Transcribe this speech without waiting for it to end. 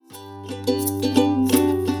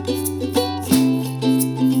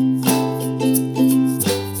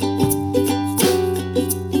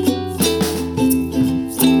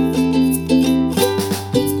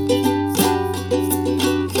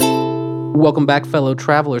Welcome back, fellow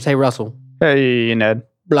travelers. Hey, Russell. Hey, Ned.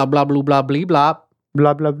 Blah, blah, blah, blah, blah, blah.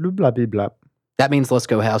 Blah, blah, blah, blah, blah, blah. That means let's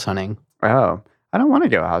go house hunting. Oh, I don't want to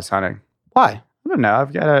go house hunting. Why? I don't know.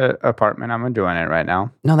 I've got an apartment. I'm doing it right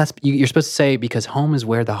now. No, you're supposed to say because home is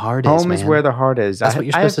where the heart is, Home is where the heart is. That's what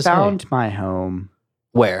you're supposed to say. I found my home.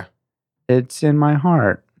 Where? It's in my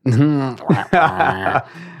heart. Well,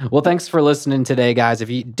 thanks for listening today, guys. If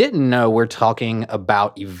you didn't know, we're talking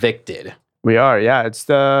about Evicted. We are, yeah. It's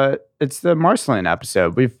the Marceline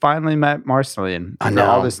episode. We've finally met Marceline after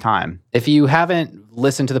all this time. If you haven't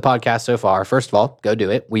listened to the podcast so far, first of all, go do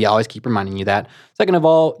it. We always keep reminding you that. Second of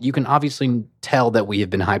all, you can obviously tell that we have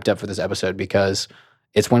been hyped up for this episode because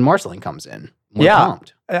it's when Marceline comes in. We're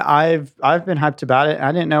pumped. I've been hyped about it.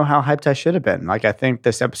 I didn't know how hyped I should have been. Like, I think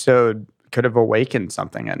this episode could have awakened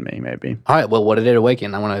something in me, maybe. All right. Well, what did it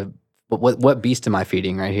awaken? I want to. What beast am I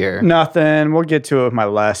feeding right here? Nothing. We'll get to it with my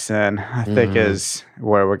lesson, I think is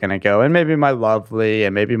where we're going to go. And maybe my lovely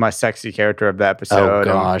and maybe my sexy character of the episode. Oh,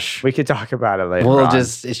 gosh. We could talk about it later on.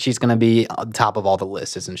 She's going to be on top of all the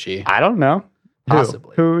lists, isn't she? I don't know.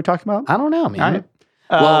 Possibly. Who are we talking about? I don't know, man. Right.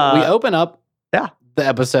 Well, we open up the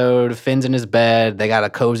episode. Finn's in his bed. They got a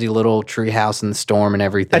cozy little treehouse in the storm and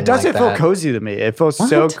everything. It doesn't feel cozy to me. It feels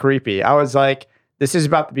so creepy. I was like, this is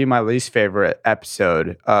about to be my least favorite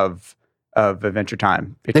episode of Adventure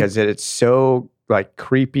Time because it's so like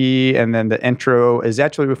creepy, and then the intro is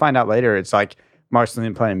actually, we find out later, it's like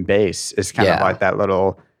Marceline playing bass is kind of like that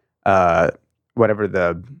little whatever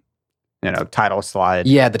the title slide.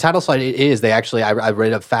 Yeah, the title slide it is. They actually, I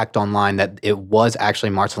read a fact online that it was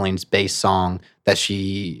actually Marceline's bass song that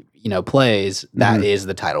she plays. That is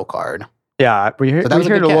the title card. Yeah, we heard it a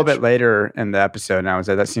little catch. bit later in the episode, and I was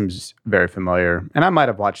like, that seems very familiar. And I might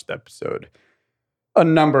have watched the episode a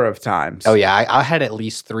number of times. Oh, yeah. I had at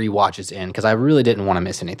least 3 watches in because I really didn't want to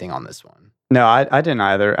miss anything on this one. No, I didn't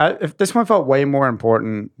either. If this one felt way more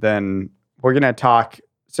important than we're going to talk.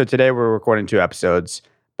 So today we're recording 2 episodes,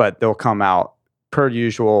 but they'll come out per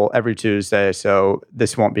usual every Tuesday. So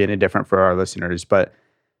this won't be any different for our listeners. But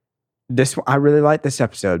I really liked this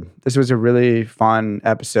episode. This was a really fun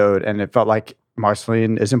episode, and it felt like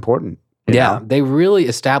Marceline is important. Yeah, they really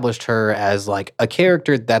established her as like a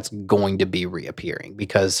character that's going to be reappearing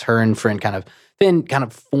because her and Finn kind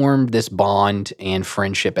of formed this bond and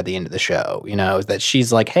friendship at the end of the show. That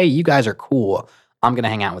she's like, hey, you guys are cool. I'm going to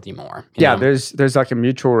hang out with you more. You know? There's like a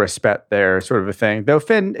mutual respect there, sort of a thing. Though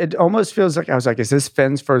Finn, it almost feels like, I was like, is this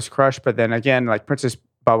Finn's first crush? But then again, like Princess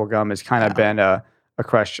Bubblegum has kind of been a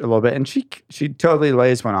crush a little bit, and she totally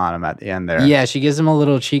lays one on him at the end there. Yeah, she gives him a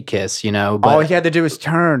little cheek kiss, But all he had to do was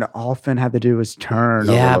turn. All Finn had to do was turn.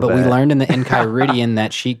 Yeah, but we learned in the Enchiridion that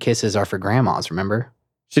cheek kisses are for grandmas. Remember?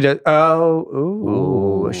 She did.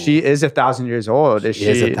 Oh, she is 1,000 years old. She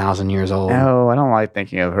is 1,000 years old. No, I don't like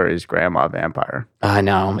thinking of her as grandma vampire. I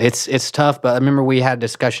know it's tough, but I remember we had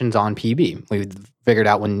discussions on PB. We figured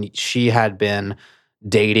out when she had been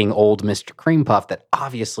dating old Mr. Cream Puff that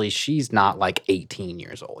obviously she's not like 18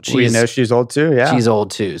 years old. We know she's old too, yeah. She's old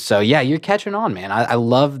too. So yeah, you're catching on, man. I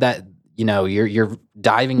love that, you're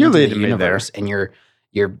diving into the universe and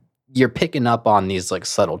you're picking up on these like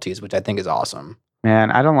subtleties, which I think is awesome. Man,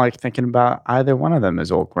 I don't like thinking about either one of them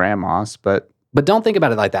as old grandmas, but don't think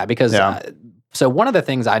about it like that because so one of the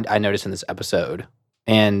things I noticed in this episode,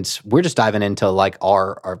 and we're just diving into like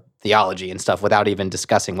our theology and stuff without even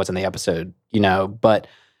discussing what's in the episode, but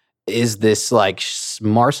is this like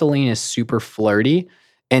Marceline is super flirty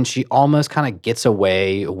and she almost kind of gets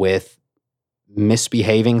away with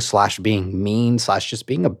misbehaving / being mean / just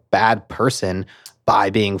being a bad person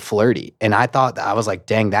by being flirty. And I was like,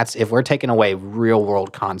 dang, that's, if we're taking away real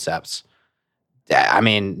world concepts, I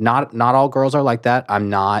mean, not all girls are like that. I'm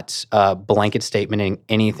not blanket statementing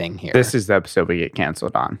anything here. This is the episode we get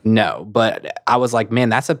canceled on. No, but I was like, man,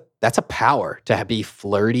 that's a power to be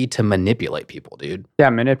flirty, to manipulate people, dude. Yeah,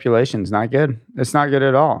 manipulation's not good. It's not good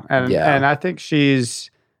at all. And I think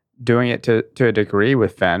she's doing it to a degree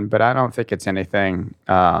with Finn, but I don't think it's anything.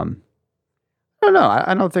 I don't know.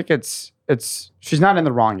 I don't think it's. She's not in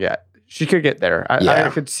the wrong yet. She could get there. I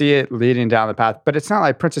could see it leading down the path, but it's not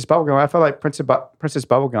like Princess Bubblegum. I feel like Princess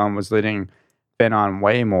Bubblegum was leading Finn on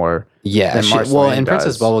way more. Yeah, than and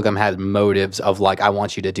Princess Bubblegum had motives of like, I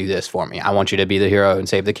want you to do this for me. I want you to be the hero and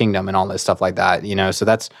save the kingdom and all this stuff like that. So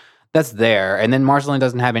that's there. And then Marceline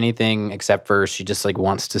doesn't have anything except for she just like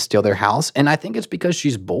wants to steal their house, and I think it's because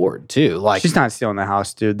she's bored too. Like, she's not stealing the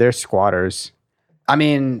house, dude. They're squatters. I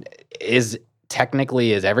mean, is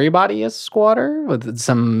everybody a squatter with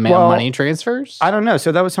some money transfers? I don't know.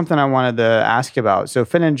 So that was something I wanted to ask about. So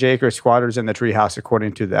Finn and Jake are squatters in the treehouse,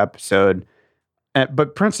 according to the episode.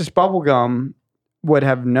 But Princess Bubblegum would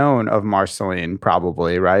have known of Marceline,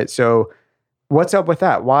 probably, right? So what's up with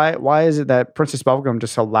that? Why is it that Princess Bubblegum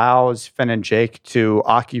just allows Finn and Jake to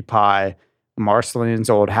occupy Marceline's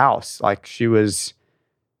old house? Like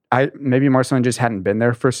maybe Marceline just hadn't been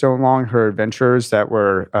there for so long. Her adventures that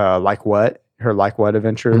were like what? Her like what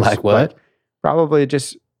adventures? Like what? Probably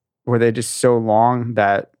just were they just so long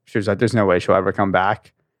that she was like, "There's no way she'll ever come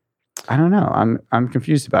back." I don't know. I'm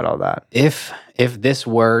confused about all that. If this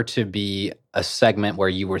were to be a segment where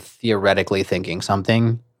you were theoretically thinking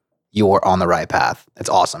something, you're on the right path. It's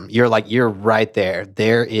awesome. You're right there.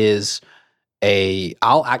 There is you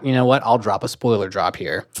know what? I'll drop a spoiler drop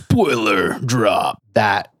here. Spoiler drop.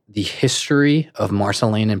 That the history of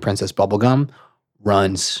Marceline and Princess Bubblegum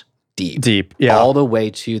runs deep. Yeah. All the way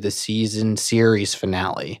to the series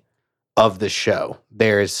finale of the show.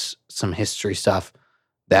 There's some history stuff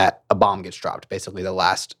that a bomb gets dropped, basically the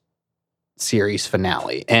last series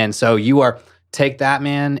finale. And so take that,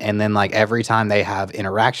 man, and then like every time they have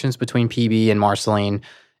interactions between PB and Marceline,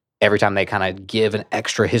 every time they kind of give an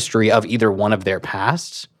extra history of either one of their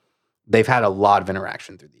pasts, they've had a lot of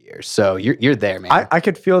interaction through the years. So you're there, man. I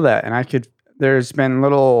could feel that, and there's been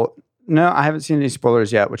I haven't seen any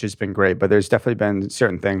spoilers yet, which has been great, but there's definitely been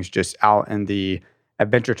certain things just out in the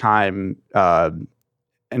Adventure Time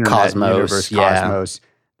internet universe, cosmos,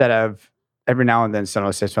 that have every now and then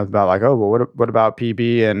someone says something about like, oh, well, what about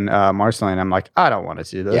PB and Marceline? I'm like, I don't want to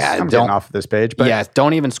see this. Yeah, I'm getting off of this page. But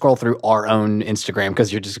don't even scroll through our own Instagram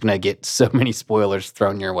because you're just going to get so many spoilers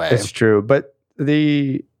thrown your way. It's true. But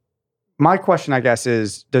my question, I guess,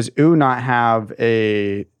 is does Oo not have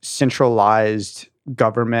a centralized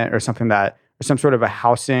government or something or some sort of a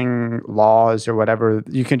housing laws or whatever?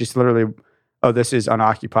 You can just literally, oh, this is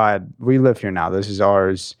unoccupied. We live here now. This is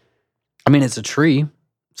ours. I mean, it's a tree.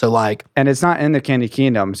 So like, and it's not in the Candy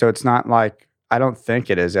Kingdom, so it's not like, I don't think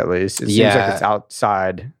it is, at least. It seems like it's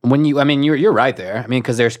outside. You're right there. I mean,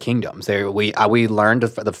 because there's kingdoms. We learned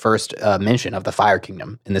the first mention of the Fire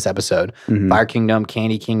Kingdom in this episode. Mm-hmm. Fire Kingdom,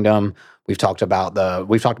 Candy Kingdom. We've talked about the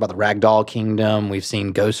Ragdoll Kingdom. We've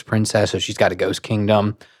seen Ghost Princess, so she's got a Ghost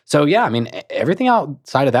Kingdom. So yeah, I mean, everything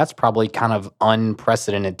outside of that's probably kind of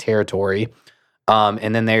unprecedented territory.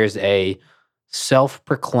 And then there's a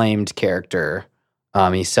self-proclaimed character.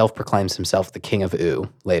 He self-proclaims himself the King of Oo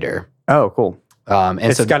later. Oh, cool. And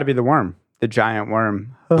it's got to be the worm, the giant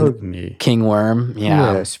worm. Hug me. King Worm,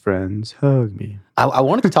 yeah. Yes, friends, hug me. I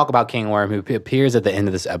wanted to talk about King Worm, who appears at the end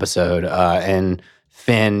of this episode, and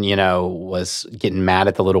Finn, was getting mad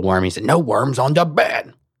at the little worm. He said, "No worms on the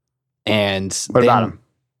bed." And what about him?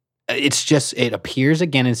 It appears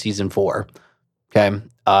again in season 4. Okay.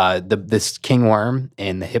 This King Worm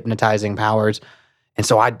and the hypnotizing powers. And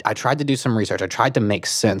so I tried to do some research. I tried to make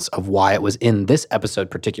sense of why it was in this episode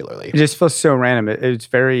particularly. It just feels so random.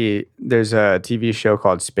 There's a TV show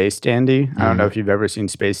called Space Dandy. Mm-hmm. I don't know if you've ever seen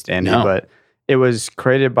Space Dandy, but it was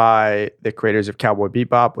created by the creators of Cowboy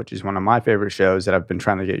Bebop, which is one of my favorite shows that I've been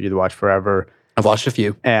trying to get you to watch forever. I've watched a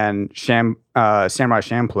few. And Samurai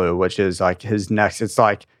Champloo, which is like his next. It's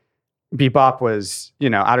like Bebop was,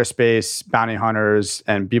 outer space, bounty hunters,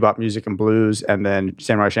 and Bebop music and blues. And then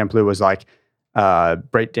Samurai Champloo was like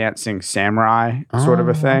breakdancing samurai sort of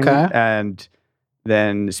a thing. Okay. And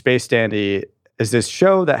then Space Dandy is this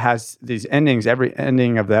show that has these endings. Every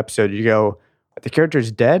ending of the episode, you go, the character's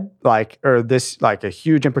dead, or this, like a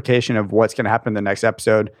huge implication of what's going to happen in the next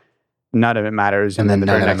episode. None of it matters. And then the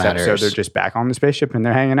very next episode, they're just back on the spaceship and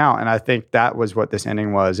they're hanging out. And I think that was what this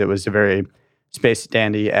ending was. It was a very Space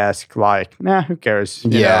Dandy-esque, who cares?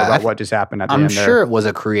 About what just happened at the end there. I'm sure it was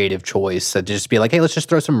a creative choice to just be like, hey, let's just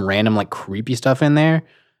throw some random, creepy stuff in there.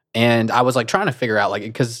 And I was, trying to figure out,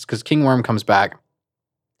 because King Worm comes back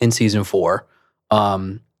in season 4.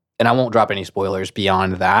 And I won't drop any spoilers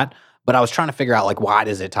beyond that. But I was trying to figure out, why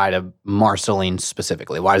does it tie to Marceline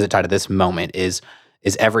specifically? Why does it tie to this moment? Is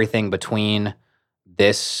everything between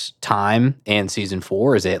this time and season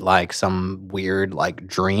 4, is it some weird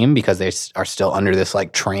dream because they are still under this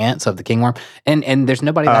trance of the King Worm? And there's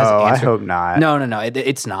nobody that has an answer. I hope not. No,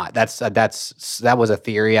 it's not. That was a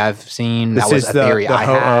theory I've seen. That was a theory I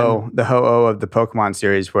had. The Ho-Oh of the Pokemon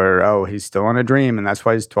series where he's still in a dream and that's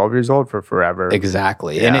why he's 12 years old for forever.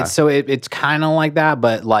 Exactly. Yeah. And it's kind of like that,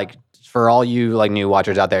 but for all you new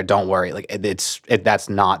watchers out there, don't worry. That's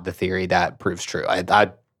not the theory that proves true.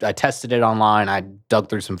 I tested it online. I dug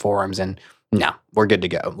through some forums, and No, we're good to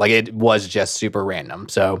go. Like, it was just super random.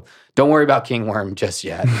 So don't worry about King Worm just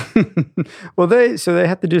yet. Well, they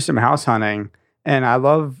have to do some house hunting.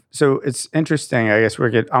 And so it's interesting. I guess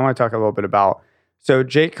I want to talk a little bit about, so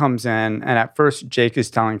Jake comes in, and at first Jake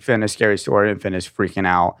is telling Finn a scary story, and Finn is freaking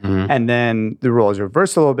out. Mm-hmm. And then the roles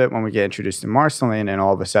reverse a little bit when we get introduced to Marceline, and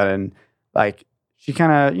all of a sudden, like, she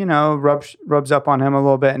kind of, rubs up on him a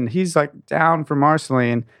little bit, and he's like down for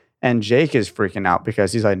Marceline, and Jake is freaking out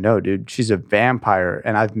because he's like, no, dude, she's a vampire,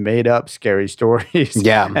 and I've made up scary stories.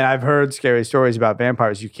 Yeah. And I've heard scary stories about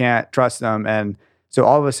vampires. You can't trust them. And so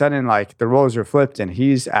all of a sudden, like, the roles are flipped, and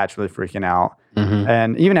he's actually freaking out. Mm-hmm.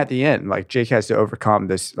 And even at the end, like, Jake has to overcome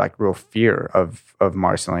this, like, real fear of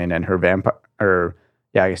Marceline and her vampire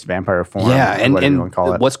form. Yeah, and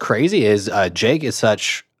what's crazy is Jake is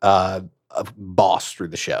such a boss through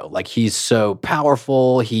the show. Like, he's so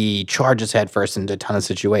powerful. He charges headfirst into a ton of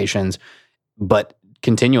situations, but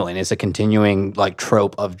continually, and it's a continuing, like,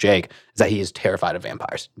 trope of Jake, is that he is terrified of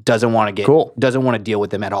vampires. Doesn't want to deal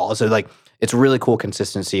with them at all. So, like, it's really cool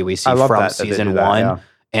consistency we see from season one. Yeah.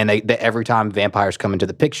 And they every time vampires come into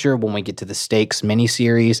the picture, when we get to the Stakes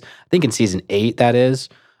miniseries, I think in season 8 that is,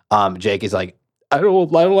 Jake is like, I don't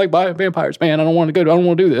like vampires, man. I don't want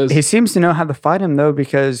to do this. He seems to know how to fight him though,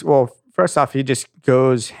 because, well, first off, he just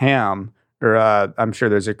goes ham. Or I'm sure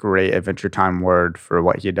there's a great Adventure Time word for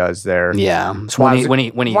what he does there. Yeah, so when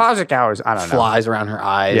he hours, I don't know, flies around her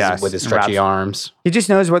eyes with his stretchy arms. He just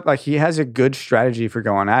knows what, like, he has a good strategy for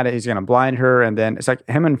going at it. He's going to blind her, and then it's like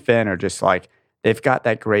him and Finn are just like, they've got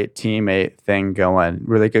that great teammate thing going,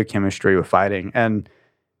 really good chemistry with fighting. And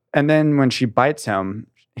then when she bites him,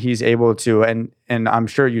 he's able to, and I'm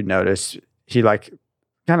sure you notice, he, like,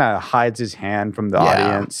 kind of hides his hand from the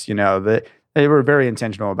audience. You know, they were very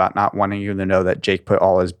intentional about not wanting you to know that Jake put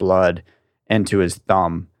all his blood into his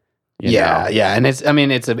thumb. You know? And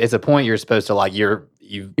it's a point you're supposed to, like, you're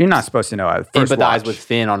not supposed to know at first empathize with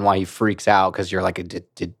Finn on why he freaks out, because you're like,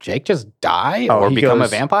 did Jake just die or become a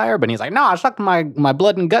vampire? But he's like, no, I sucked my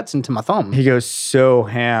blood and guts into my thumb. He goes so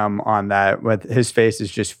ham on that, with his face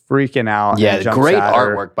is just freaking out. Yeah, great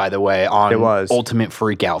artwork, by the way, on Ultimate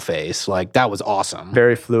Freak Out face. Like, that was awesome.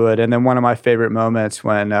 Very fluid. And then one of my favorite moments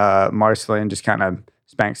when Marceline just kind of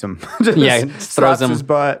spanks him. Throws him his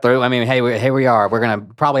butt. Hey, we are. We're gonna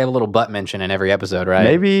probably have a little butt mention in every episode,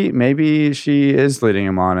 right? Maybe she is leading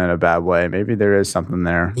him on in a bad way. Maybe there is something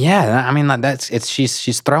there. Yeah, I mean,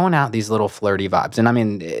 she's throwing out these little flirty vibes, and I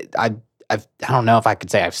mean, I don't know if I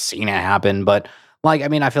could say I've seen it happen, but, like, I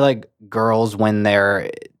mean, I feel like girls when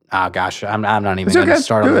they're I'm not even going to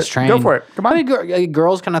start on this train. Go for it. Come on. I mean,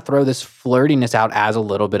 girls kind of throw this flirtiness out as a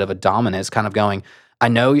little bit of a dominance, kind of going, I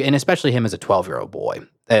know, and especially him as a 12-year-old boy,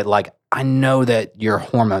 that, like, I know that your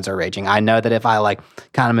hormones are raging. I know that if I, like,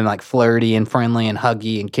 kind of am, like, flirty and friendly and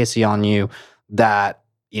huggy and kissy on you, that,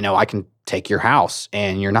 you know, I can take your house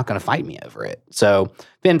and you're not going to fight me over it. So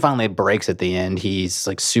Finn finally breaks at the end. He's,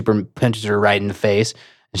 like, super punches her right in the face.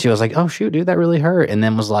 And she was like, oh, shoot, dude, that really hurt. And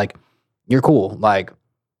then was like, you're cool. Like,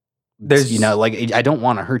 there's, you know, like, I don't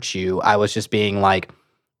want to hurt you. I was just being like,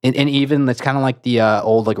 and even it's kind of like the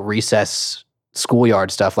old, like, recess schoolyard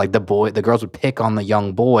stuff. Like, the girls would pick on the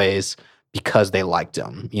young boys because they liked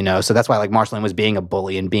them, you know? So that's why, like, Marceline was being a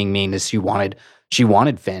bully and being mean, as she wanted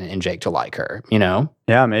Finn and Jake to like her, you know?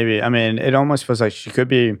 Yeah, maybe. I mean, it almost feels like she could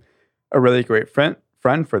be a really great friend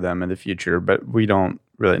for them in the future, but we don't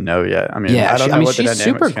really know yet. I mean, I don't know what the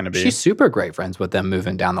dynamic's going to be. She's super great friends with them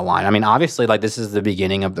moving down the line. I mean, obviously, like, this is the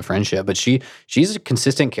beginning of the friendship, but she's a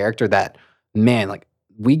consistent character that, man, like,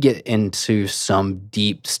 we get into some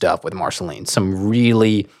deep stuff with Marceline, some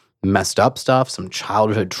really messed up stuff, some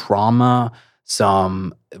childhood trauma,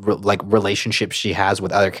 some like relationships she has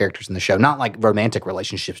with other characters in the show. Not like romantic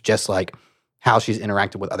relationships, just like how she's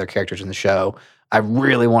interacted with other characters in the show. I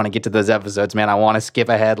really want to get to those episodes, man. I want to skip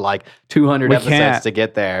ahead like 200 episodes to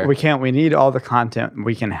get there. We can't. We need all the content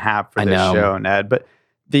we can have for this show, Ned. But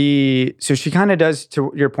so she kind of does,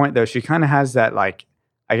 to your point though, she kind of has that, like,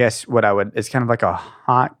 I guess it's kind of like a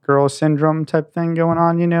hot girl syndrome type thing going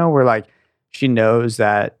on, you know, where, like, she knows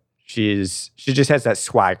that she just has that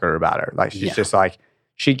swagger about her. Like, she's just like,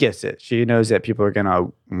 she gets it. She knows that people are going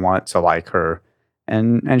to want to like her.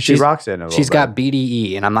 And she rocks it a little bit. She's got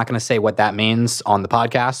BDE, and I'm not going to say what that means on the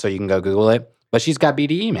podcast, so you can go Google it. But she's got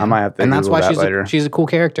BDE, man. I might have to Google that later. She's a cool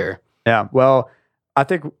character. Yeah, well, I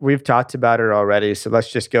think we've talked about her already, so let's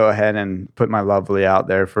just go ahead and put my lovely out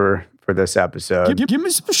there for this episode. Give me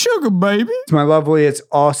some sugar, baby. It's my lovely. It's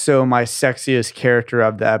also my sexiest character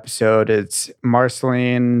of the episode. It's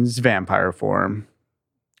Marceline's vampire form.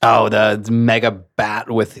 Oh, the mega bat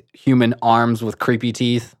with human arms with creepy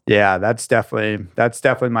teeth. Yeah, that's definitely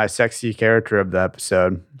my sexy character of the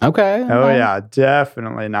episode. Okay. Oh yeah,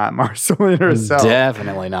 definitely not Marceline herself.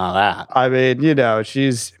 Definitely not that. I mean,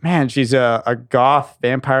 she's a goth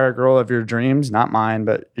vampire girl of your dreams, not mine,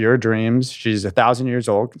 but your dreams. She's 1,000 years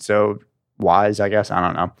old, so wise, I guess. I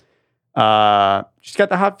don't know. She's got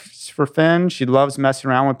the hots for Finn. She loves messing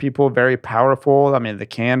around with people. Very powerful. I mean, the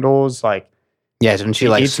candles, like. Yeah, when she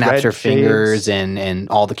like snaps her fingers and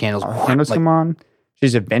all the candles. Candles come on.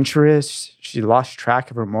 She's adventurous. She lost track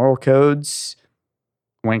of her moral codes.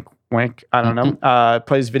 Wink, wink. I don't know.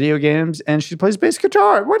 Plays video games and she plays bass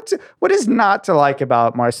guitar. What is not to like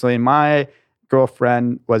about Marceline? My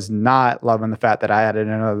girlfriend was not loving the fact that I added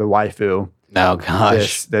another waifu. Oh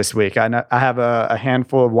gosh, this week. I have a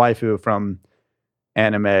handful of waifu from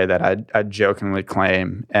anime that I jokingly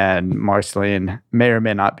claim, and Marceline may or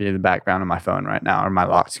may not be in the background of my phone right now or my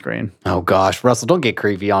lock screen. Oh gosh, Russell, don't get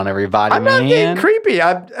creepy on everybody. I'm not getting creepy.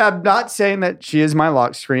 I'm not saying that she is my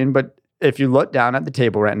lock screen, but if you look down at the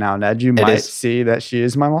table right now, Ned, you might see that she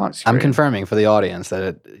is my lock screen. I'm confirming for the audience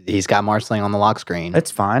that he's got Marceline on the lock screen. It's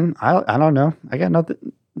fine. I don't know. I got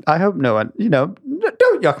nothing. I hope no one,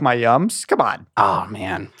 don't yuck my yums. Come on. Oh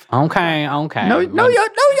man. Okay. No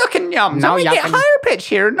yucking yums. No, get higher pitch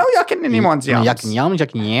here. No yucking anyone's yums. Yucking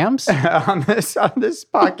yams. on this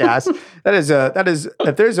podcast, that is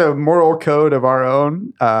if there's a moral code of our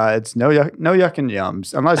own, it's no yucking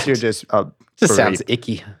yums. Unless you're just a just sounds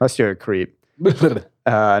icky. Unless you're a creep.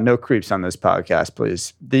 No creeps on this podcast,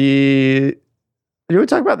 please. You want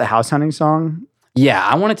to talk about the house hunting song? Yeah,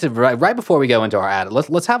 I wanted to right before we go into our ad,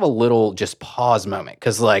 let's have a little just pause moment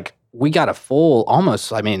because like we got a full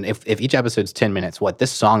almost. I mean, if each episode's 10 minutes,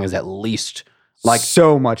 this song is at least like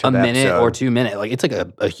so much a minute or 2 minutes. Like it's like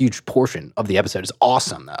a huge portion of the episode. It's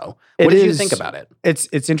awesome though. What did you think about it?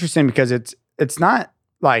 It's interesting because it's not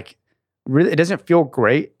like really. It doesn't feel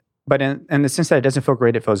great, but in the sense that it doesn't feel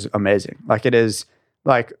great, it feels amazing. Like it is.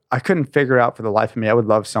 Like, I couldn't figure out for the life of me. I would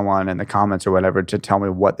love someone in the comments or whatever to tell me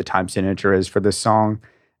what the time signature is for this song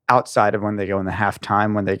outside of when they go in the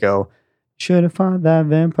halftime, when they go, should have fought that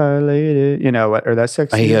vampire lady, or that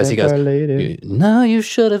sexy vampire lady. No, you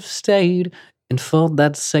should have stayed and fought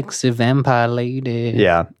that sexy vampire lady.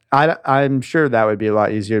 Yeah, I'm sure that would be a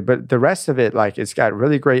lot easier. But the rest of it, like, it's got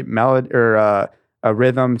really great melody or a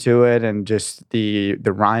rhythm to it, and just the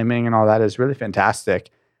rhyming and all that is really fantastic.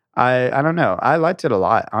 I don't know. I liked it a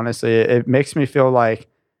lot. Honestly, it makes me feel like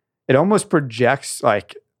it almost projects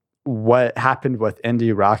like what happened with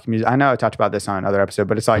indie rock music. I know I talked about this on another episode,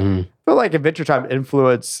 but it's like I feel like Adventure Time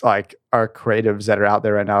influenced like our creatives that are out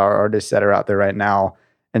there right now, our artists that are out there right now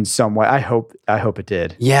in some way. I hope it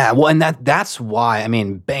did. Yeah, well, and that's why. I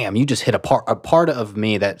mean, bam! You just hit a part of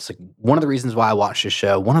me that's like one of the reasons why I watch this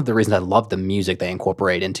show. One of the reasons I love the music they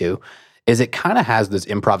incorporate into is it kind of has this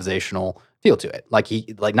improvisational feel to it. Like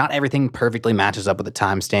not everything perfectly matches up with the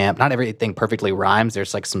timestamp. Not everything perfectly rhymes.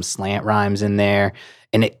 There's like some slant rhymes in there.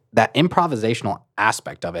 And that improvisational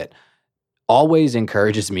aspect of it always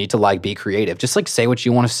encourages me to like be creative. Just like say what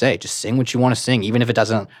you want to say. Just sing what you want to sing, even if it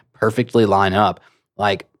doesn't perfectly line up.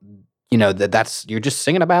 Like, that's you're just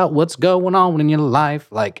singing about what's going on in your life.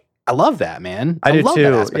 Like, I love that, man. I do love too.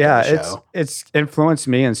 That aspect yeah, of the show. It's influenced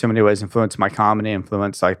me in so many ways. Influenced my comedy.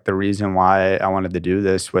 Influenced like the reason why I wanted to do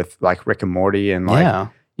this with like Rick and Morty and like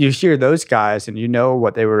you hear those guys and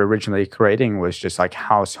what they were originally creating was just like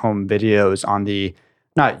home videos on the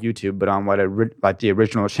not YouTube but on like the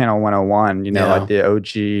original Channel 101. Like the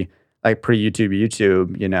OG like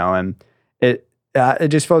pre-YouTube. And it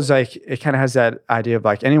just feels like it kind of has that idea of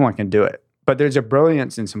like anyone can do it, but there's a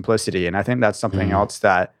brilliance and simplicity, and I think that's something else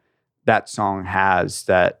that song has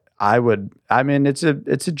that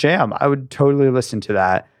it's a jam. I would totally listen to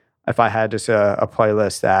that if I had just a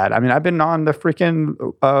playlist that, I've been on the freaking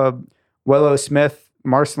Willow Smith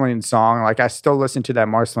Marceline song. Like I still listen to that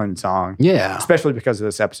Marceline song. Yeah. Especially because of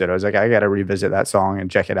this episode. I was like, I got to revisit that song and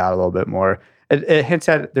check it out a little bit more. It hints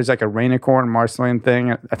at, there's like a Rainicorn Marceline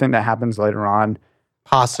thing. I think that happens later on.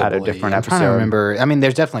 Possibly. At a different episode. I'm trying to remember.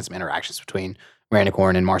 There's definitely some interactions between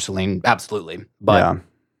Rainicorn and Marceline. Absolutely. But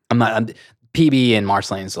PB and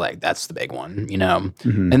Marceline's like, that's the big one,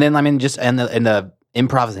 And then, just in the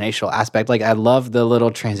improvisational aspect, like I love the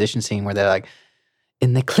little transition scene where they're like,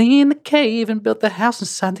 and they cleaned the cave and built the house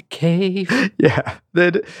inside the cave. Yeah. They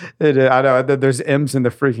did. I know. There's M's in the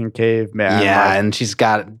freaking cave, man. Yeah, and she's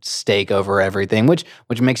got steak over everything, which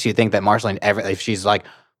makes you think that Marceline, if she's like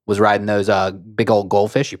was riding those big old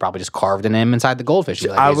goldfish, you probably just carved an M inside the goldfish.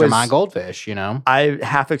 You're like, these are my goldfish, you know? I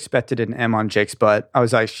half expected an M on Jake's butt. I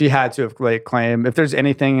was like, she had to have laid claim. If there's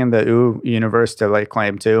anything in the universe to lay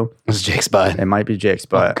claim to, it's Jake's butt. It might be Jake's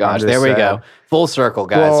butt. Oh, gosh, there we go. Full circle,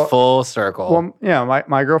 guys. Full circle. Well, yeah,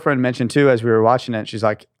 my girlfriend mentioned too, as we were watching it, she's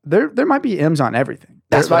like, there might be M's on everything.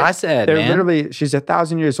 That's what I said, they're man. Literally, she's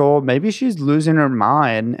 1,000 years old. Maybe she's losing her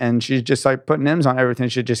mind and she's just like putting M's on everything.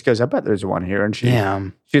 She just goes, I bet there's one here. And she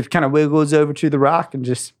kind of wiggles over to the rock and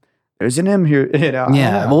just, there's an M here, you know.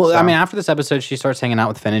 Yeah. Well, so. I mean, after this episode, she starts hanging out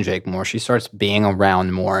with Finn and Jake more. She starts being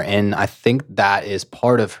around more. And I think that is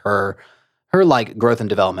part of her like growth and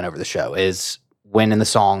development over the show is when in the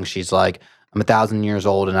song, she's like, I'm 1,000 years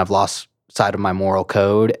old and I've lost sight of my moral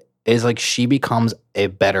code. Is like she becomes a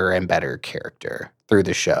better and better character through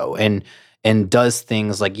the show and does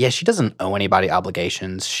things like, she doesn't owe anybody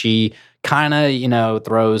obligations. She kind of,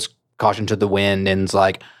 throws caution to the wind and's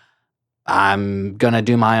like, I'm going to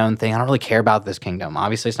do my own thing. I don't really care about this kingdom.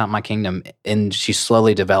 Obviously, it's not my kingdom. And she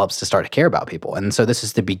slowly develops to start to care about people. And so this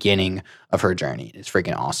is the beginning of her journey. It's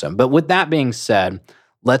freaking awesome. But with that being said,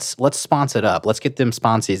 let's sponsor it up. Let's get them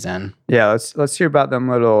sponsies in. Yeah, let's hear about them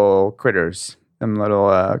little critters, them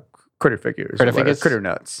little critter figures. Critter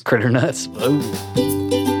nuts. Critter nuts. Ooh.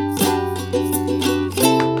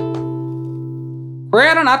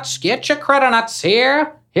 Critter nuts, get your critter nuts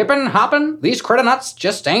here. Hippin' hoppin', these critter nuts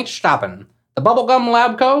just ain't stoppin'. The Bubblegum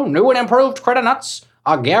Lab Co. new and improved critter nuts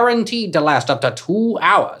are guaranteed to last up to 2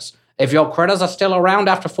 hours. If your critters are still around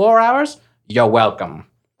after 4 hours, you're welcome.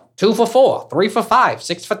 2 for $4, 3 for $5,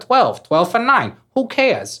 6 for $12, 12 for $9. Who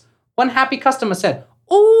cares? One happy customer said,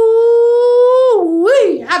 ooh-wee,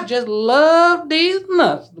 I just love these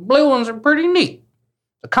nuts. The blue ones are pretty neat.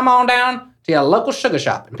 So come on down to your local sugar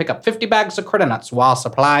shop and pick up 50 bags of critter nuts while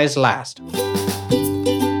supplies last.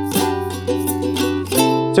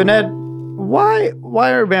 So Ned, why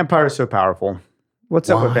are vampires so powerful? What's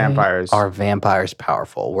up with vampires? Are vampires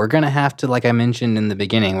powerful? We're going to have to, like I mentioned in the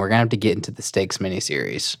beginning, we're going to have to get into the stakes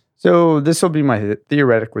miniseries. So this will be my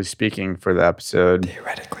theoretically speaking for the episode.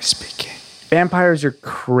 Theoretically speaking. Vampires are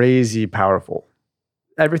crazy powerful.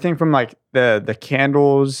 Everything from like the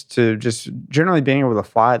candles to just generally being able to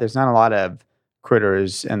fly. There's not a lot of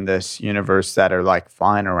critters in this universe that are like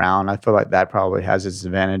flying around. I feel like that probably has its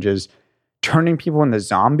advantages. Turning people into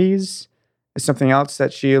zombies is something else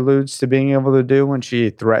that she alludes to being able to do when she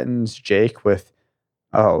threatens Jake with,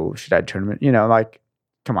 oh, should I turn him? You know, like,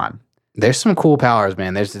 come on. There's some cool powers,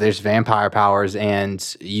 man. There's vampire powers,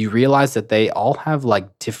 and you realize that they all have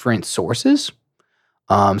like different sources.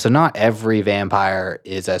 So not every vampire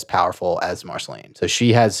is as powerful as Marceline. So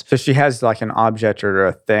she has like an object or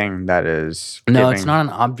a thing that is. No, it's not an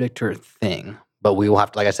object or a thing. But we will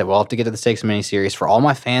have to, like I said, we'll have to get to the stakes miniseries. For all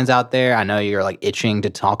my fans out there, I know you're like itching to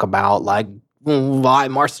talk about like why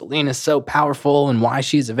Marceline is so powerful and why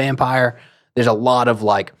she's a vampire. There's a lot of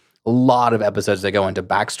episodes that go into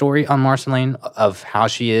backstory on Marceline of how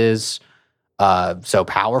she is so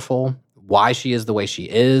powerful, why she is the way she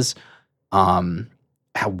is.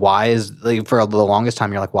 Why is like, for the longest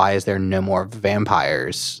time you're like, why is there no more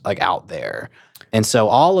vampires like out there? And so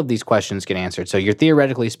all of these questions get answered. So you're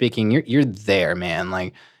theoretically speaking, you're there, man.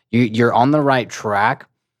 Like you're on the right track.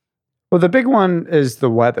 Well, the big one is the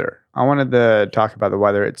weather. I wanted to talk about the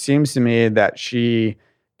weather. It seems to me that she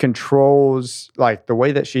controls like the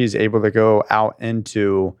way that she's able to go out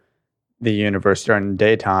into the universe during the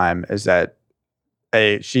daytime is that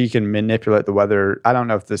she can manipulate the weather. I don't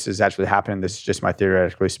know if this is actually happening. This is just my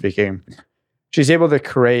theoretically speaking. She's able to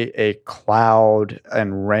create a cloud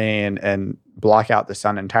and rain and block out the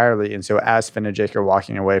sun entirely. And so as Finn and Jake are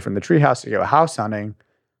walking away from the treehouse to go house hunting,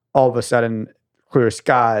 all of a sudden, clear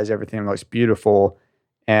skies, everything looks beautiful,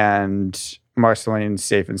 and Marceline's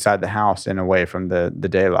safe inside the house and away from the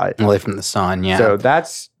daylight. Away from the sun, yeah. So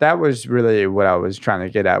that was really what I was trying to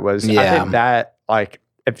get at was I think that like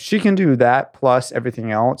if she can do that plus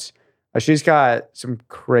everything else, she's got some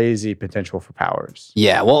crazy potential for powers.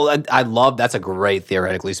 Yeah, well, I love that's a great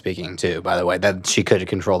theoretically speaking too, by the way, that she could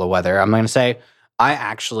control the weather. I'm going to say I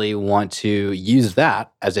actually want to use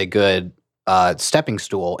that as a good stepping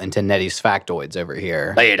stool into Nettie's factoids over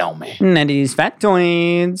here. Lay it on me. Nettie's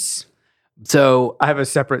factoids. So I have a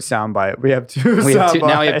separate soundbite. We have two.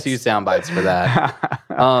 Now we have two sound bites for that.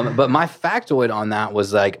 But my factoid on that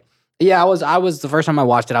was like, yeah, I was the first time I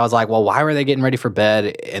watched it, I was like, well, why were they getting ready for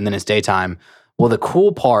bed and then it's daytime? Well, the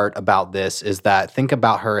cool part about this is that think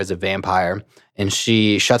about her as a vampire and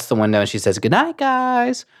she shuts the window and she says, good night,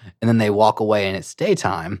 guys. And then they walk away and it's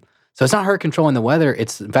daytime. So it's not her controlling the weather.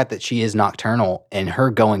 It's the fact that she is nocturnal and her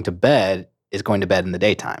going to bed is going to bed in the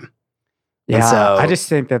daytime. Yeah, so, I just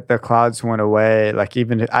think that the clouds went away. Like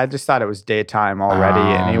even I just thought it was daytime already,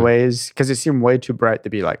 anyways, because it seemed way too bright to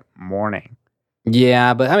be like morning.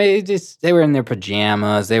 Yeah, but I mean, they were in their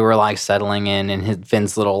pajamas. They were like settling in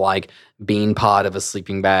Finn's little like bean pod of a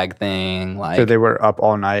sleeping bag thing. Like, so they were up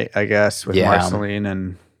all night, I guess, with Marceline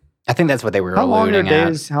and. I think that's what they were alluding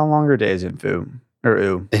at. How long are days in Foo or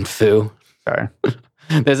Ooh? In Foo, sorry.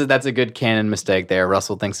 That's a good canon mistake there.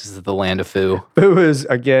 Russell thinks this is the land of Foo. Foo is,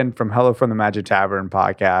 again, from Hello from the Magic Tavern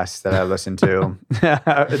podcast that I listen to.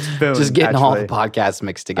 It's Foo. Just getting all the podcasts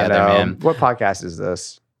mixed together, man. What podcast is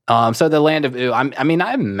this? So the land of Ooh, I mean,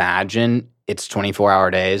 I imagine it's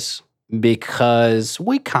 24-hour days because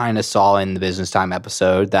we kind of saw in the business time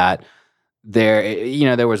episode that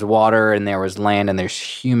there was water and there was land and there's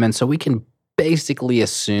humans. So we can basically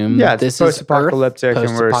assume this is post-apocalyptic, and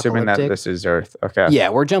we're assuming that this is Earth. Okay. Yeah,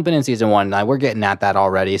 we're jumping in season 1. We're getting at that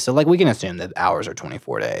already. So like we can assume that hours are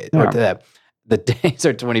 24 days. Yeah. Or the days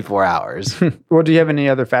are 24 hours. Well, do you have any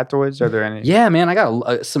other factoids? Are there any? Yeah, man, I got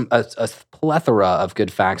a plethora of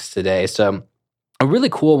good facts today. So a really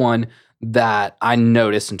cool one that I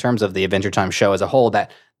noticed in terms of the Adventure Time show as a whole,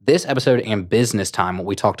 that this episode and Business Time, what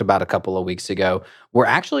we talked about a couple of weeks ago, were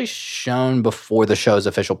actually shown before the show's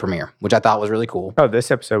official premiere, which I thought was really cool. Oh, this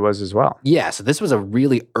episode was as well. Yeah, so this was a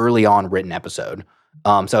really early on written episode.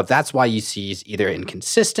 So if that's why you see either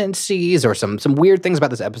inconsistencies or some weird things about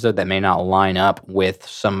this episode that may not line up with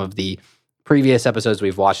some of the previous episodes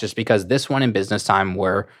we've watched, just because this one and Business Time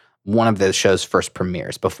were one of the show's first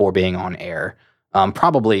premieres before being on air.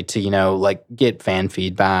 Probably to, get fan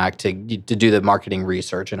feedback, to do the marketing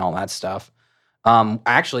research and all that stuff.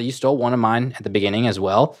 Actually, you stole one of mine at the beginning as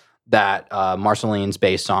well, that Marceline's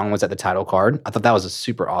bass song was at the title card. I thought that was a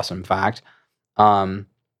super awesome fact.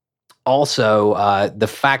 Also, the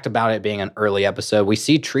fact about it being an early episode, we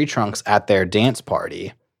see Tree Trunks at their dance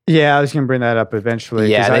party. Yeah, I was going to bring that up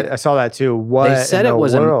eventually. Yeah, I saw that too. They said it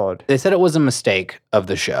was a mistake of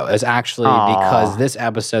the show. It's actually because this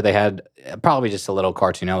episode they had probably just a little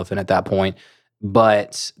cartoon elephant at that point,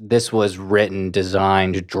 but this was written,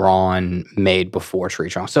 designed, drawn, made before Tree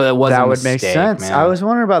Trunks. So it wasn't that would make sense. Man. I was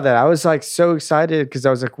wondering about that. I was like so excited because I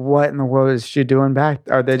was like, "What in the world is she doing back?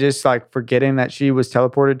 Are they just like forgetting that she was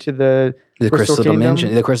teleported to the crystal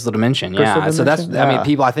dimension? The crystal dimension, yeah. So that's, I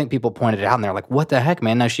mean, I think people pointed it out and they're like, what the heck,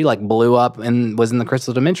 man? No, she like blew up and was in the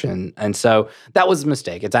crystal dimension. And so that was a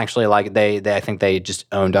mistake. It's actually like I think they just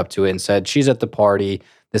owned up to it and said, she's at the party.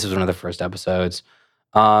 This was one of the first episodes.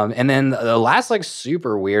 And then the last like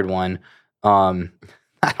super weird one, I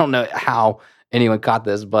don't know how anyone caught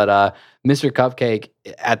this, but Mr. Cupcake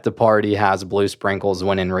at the party has blue sprinkles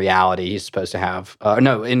when in reality he's supposed to have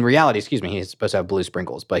he's supposed to have blue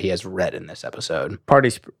sprinkles, but he has red in this episode. Party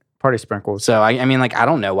sprinkles. So I mean, like, I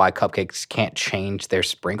don't know why cupcakes can't change their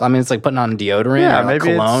sprinkle. I mean, it's like putting on deodorant or like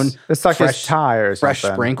cologne. It's like fresh tie or something.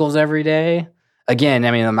 Fresh sprinkles every day. Again,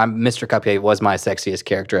 I mean, Mr. Cupcake was my sexiest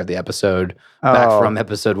character of the episode back from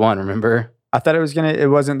episode 1. Remember? I thought it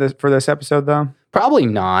wasn't for this episode though. Probably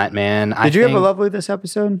not, man. Did you have a lovely this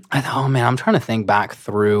episode? Oh man, I'm trying to think back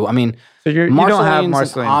through. I mean, so you don't have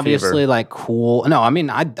Marceline obviously fever. Like cool. No, I mean,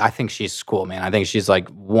 I think she's cool, man. I think she's like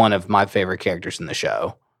one of my favorite characters in the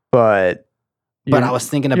show. But I was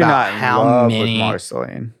thinking about how many with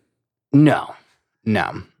Marceline. No.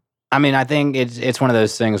 I mean, I think it's one of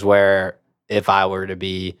those things where if I were to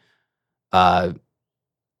be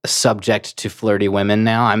subject to flirty women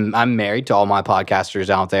now, I'm married to all my podcasters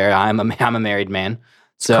out there. I'm a married man.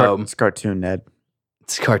 So it's cartoon Ned.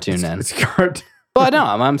 It's cartoon Ned. It's cartoon. Well, no,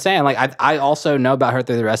 I'm saying like I also know about her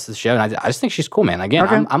through the rest of the show, and I just think she's cool, man. Again,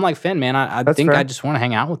 okay. I'm like Finn, man. I think fair. I just want to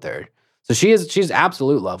hang out with her. So she's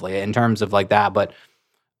absolute lovely in terms of like that. But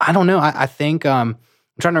I don't know. I think I'm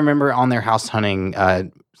trying to remember on their house hunting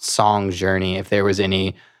song journey if there was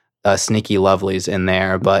any sneaky lovelies in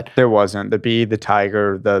there, but there wasn't. The bee, the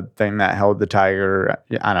tiger, the thing that held the tiger.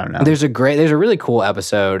 I don't know. There's a really cool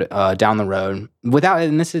episode down the road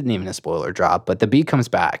and this isn't even a spoiler drop, but the bee comes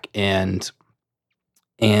back and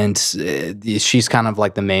she's kind of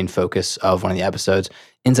like the main focus of one of the episodes,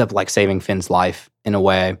 ends up like saving Finn's life in a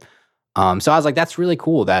way. So I was like, that's really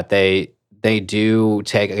cool that they do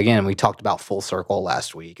take, again, we talked about full circle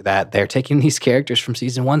last week, that they're taking these characters from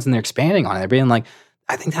season 1 and they're expanding on it. They're being like,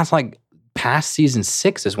 I think that's like past season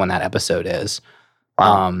 6 is when that episode is.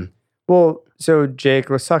 Wow. Well, so Jake,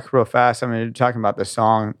 let's talk real fast. I mean, you're talking about the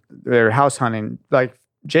song, they're house hunting. Like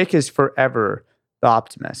Jake is forever the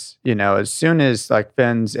optimist. You know, as soon as like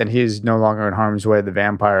Finn's and he's no longer in harm's way, the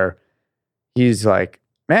vampire, he's like,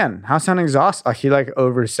 man, house hunting is awesome. Like he like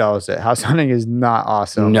oversells it. House hunting is not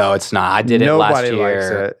awesome. No, it's not. I did it last year.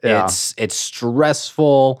 Likes it. Yeah. It's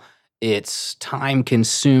stressful. It's time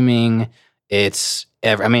consuming. That's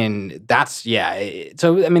why,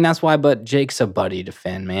 but Jake's a buddy to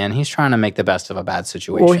Finn, man. He's trying to make the best of a bad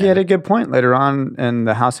situation. Well, he had a good point later on in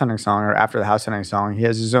the house hunting song, or after the house hunting song. He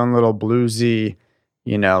has his own little bluesy,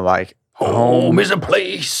 like home is a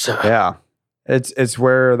place. Yeah. It's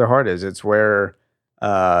where the heart is. It's where,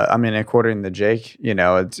 according to Jake,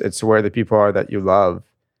 it's where the people are that you love,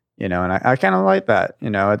 and I kind of like that,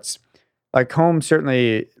 it's like home,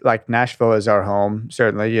 certainly, like Nashville is our home,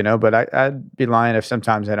 certainly, but I'd be lying if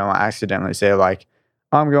sometimes I don't accidentally say like,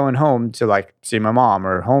 I'm going home to like see my mom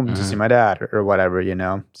or home to see my dad or whatever,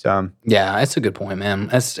 so. Yeah, it's a good point, man.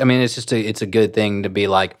 It's a good thing to be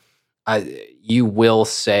like, you will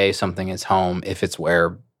say something is home if it's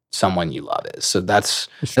where someone you love is. So that's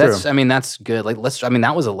good. Like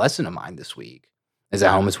that was a lesson of mine this week, is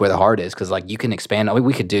that home is where the heart is. Cause like you can expand.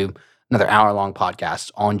 We could do another hour-long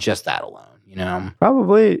podcast on just that alone,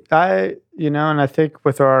 Probably. And I think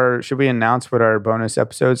should we announce what our bonus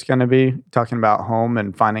episode's going to be? Talking about home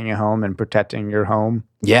and finding a home and protecting your home.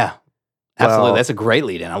 Yeah, absolutely. That's a great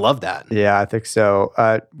lead in. I love that. Yeah, I think so.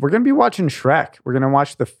 We're going to be watching Shrek. We're going to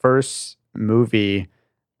watch the first movie.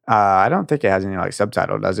 I don't think it has any like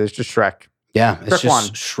subtitle, does it? It's just Shrek. Yeah, it's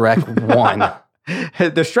just Shrek 1.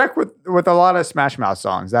 The Shrek with a lot of Smash Mouth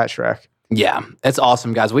songs. That Shrek. Yeah, it's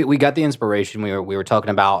awesome, guys. We got the inspiration. We were talking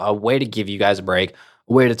about a way to give you guys a break,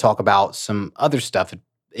 a way to talk about some other stuff.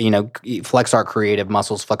 Flex our creative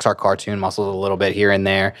muscles, flex our cartoon muscles a little bit here and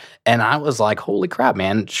there. And I was like, holy crap,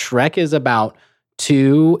 man! Shrek is about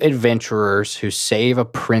two adventurers who save a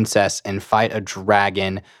princess and fight a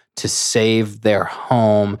dragon to save their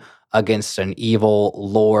home against an evil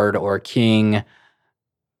lord or king.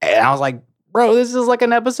 And I was like, bro, this is like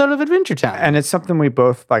an episode of Adventure Time. And it's something we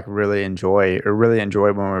both like really enjoyed when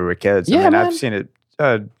we were kids. Yeah, man. I've seen it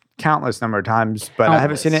countless number of times, but I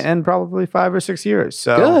haven't seen it in probably 5 or 6 years.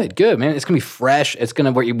 So good, man. It's gonna be fresh. It's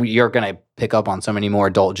gonna you're gonna pick up on so many more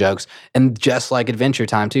adult jokes. And just like Adventure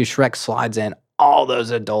Time too, Shrek slides in all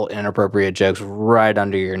those adult inappropriate jokes right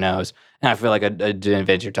under your nose. And I feel like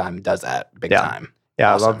Adventure Time does that big time.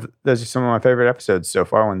 Yeah, awesome. I love those are some of my favorite episodes so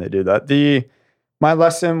far when they do that. My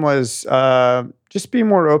lesson was just be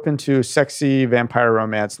more open to sexy vampire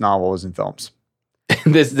romance novels and films.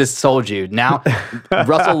 This sold you. Now,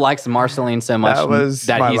 Russell likes Marceline so much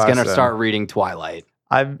that he's going to start reading Twilight.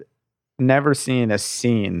 I've never seen a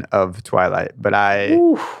scene of Twilight, but I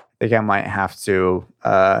think I might have to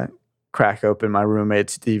crack open my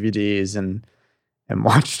roommate's DVDs and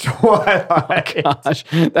watch Twilight. Oh gosh,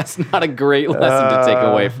 that's not a great lesson to take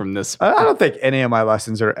away from this. I don't think any of my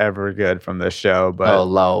lessons are ever good from this show, but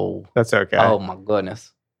that's okay. Oh my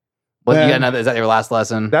goodness. Well, you got another? Is that your last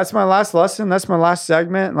lesson? That's my last lesson. That's my last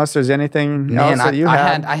segment. Unless there's anything else that you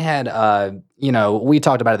had. I had. We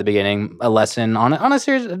talked about at the beginning a lesson on a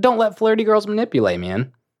series. Don't let flirty girls manipulate,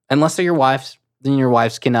 man. Unless they're your wives. Then your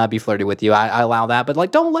wives can be flirty with you. I allow that, but like,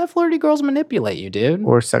 don't let flirty girls manipulate you, dude.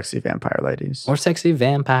 Or sexy vampire ladies.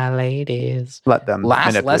 Let them.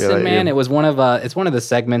 Last lesson, man. It was one of it's one of the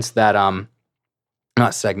segments that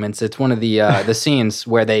not segments. It's one of the scenes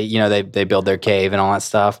where they build their cave and all that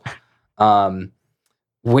stuff.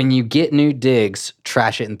 When you get new digs,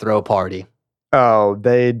 trash it and throw a party. Oh,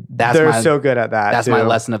 they're so good at that. That's my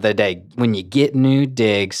lesson of the day. When you get new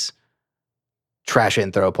digs, trash it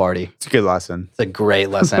and throw a party. It's a good lesson. It's a great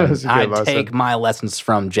lesson. Take my lessons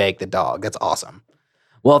from Jake the dog. That's awesome.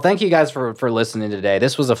 Well, thank you guys for listening today.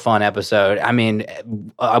 This was a fun episode. I mean,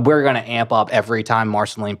 we're going to amp up every time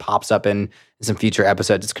Marceline pops up in some future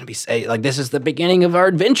episodes. It's going to be like, this is the beginning of our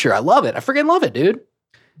adventure. I love it. I freaking love it, dude.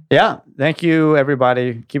 Yeah. Thank you,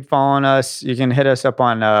 everybody. Keep following us. You can hit us up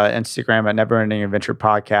on Instagram at Neverending Adventure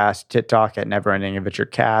Podcast, TikTok at Neverending Adventure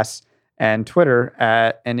Cast, and Twitter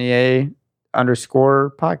at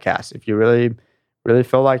NEA_podcast. If you really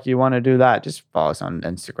feel like you want to do that, just follow us on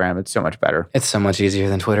Instagram. It's so much better. It's so much easier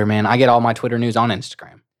than Twitter, man. I get all my Twitter news on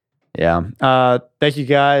Instagram. Yeah. Thank you,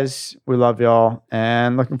 guys. We love y'all,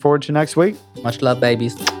 and looking forward to next week. Much love,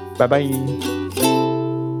 babies. Bye-bye.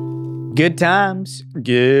 Good times.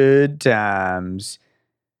 Good times.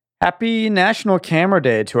 Happy National Camera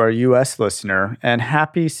Day to our U.S. listener, and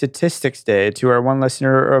happy Statistics Day to our one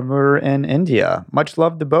listener over in India. Much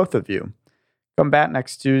love to both of you. Come back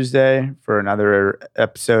next Tuesday for another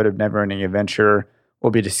episode of Neverending Adventure.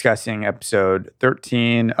 We'll be discussing episode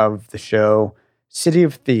 13 of the show, City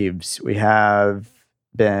of Thieves. We have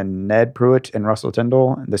been Ned Pruitt and Russell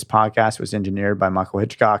Tyndall. This podcast was engineered by Michael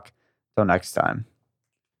Hitchcock. Till next time.